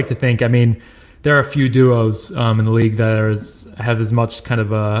start. But you'd like to think, there are a few duos in the league that have as much kind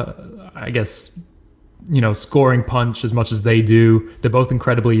of scoring punch as much as they do. They're both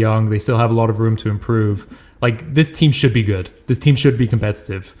incredibly young. They still have a lot of room to improve. Like, this team should be good. This team should be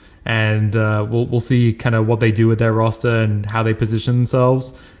competitive. And we'll see kind of what they do with their roster and how they position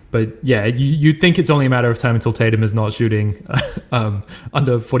themselves. But yeah, you'd think it's only a matter of time until Tatum is not shooting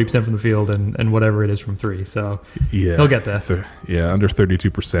under 40% from the field and whatever it is from 3. So yeah, he'll get there. Under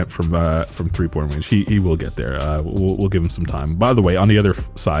 32% from 3-point range. He will get there. We'll give him some time. By the way, on the other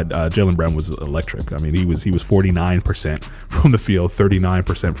side, Jaylen Brown was electric. I mean, he was 49% from the field,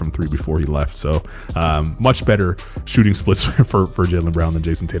 39% from 3 before he left. So much better shooting splits for Jaylen Brown than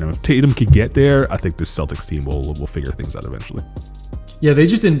Jason Tatum. If Tatum can get there, I think this Celtics team will figure things out eventually. Yeah, they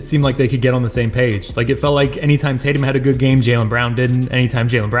just didn't seem like they could get on the same page. Like, it felt like anytime Tatum had a good game, Jaylen Brown didn't. Anytime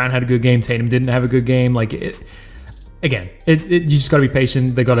Jaylen Brown had a good game, Tatum didn't have a good game. Like, again, you just got to be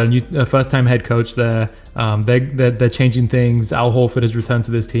patient. They got a new first-time head coach there. They're changing things. Al Horford has returned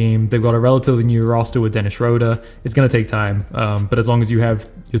to this team. They've got a relatively new roster with Dennis Schroeder. It's going to take time, but as long as you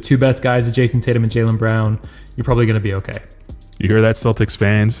have your two best guys, Jason Tatum and Jaylen Brown, you're probably going to be okay. You hear that, Celtics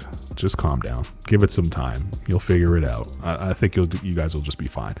fans? Just calm down. Give it some time. You'll figure it out. I think you guys will just be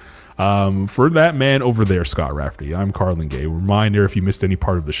fine. For that man over there, Scott Rafferty, I'm Carlin Gay. Reminder, if you missed any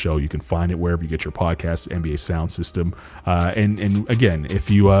part of the show, you can find it wherever you get your podcasts, NBA Sound System. And again,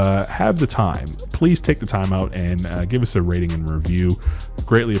 if you have the time, please take the time out and give us a rating and review.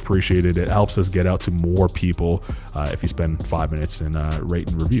 Greatly appreciated. It helps us get out to more people if you spend 5 minutes and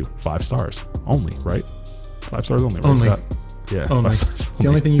rate and review. 5 stars only, right? 5 stars only, right, only. Scott? Yeah, only. It's the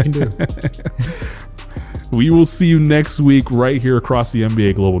only thing you can do. We will see you next week right here across the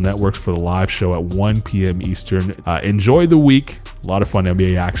NBA Global Networks for the live show at 1 p.m. Eastern. Enjoy the week. A lot of fun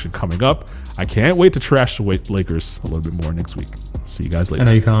NBA action coming up. I can't wait to trash the Lakers a little bit more next week. See you guys later. I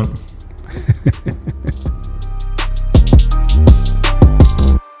know you can't.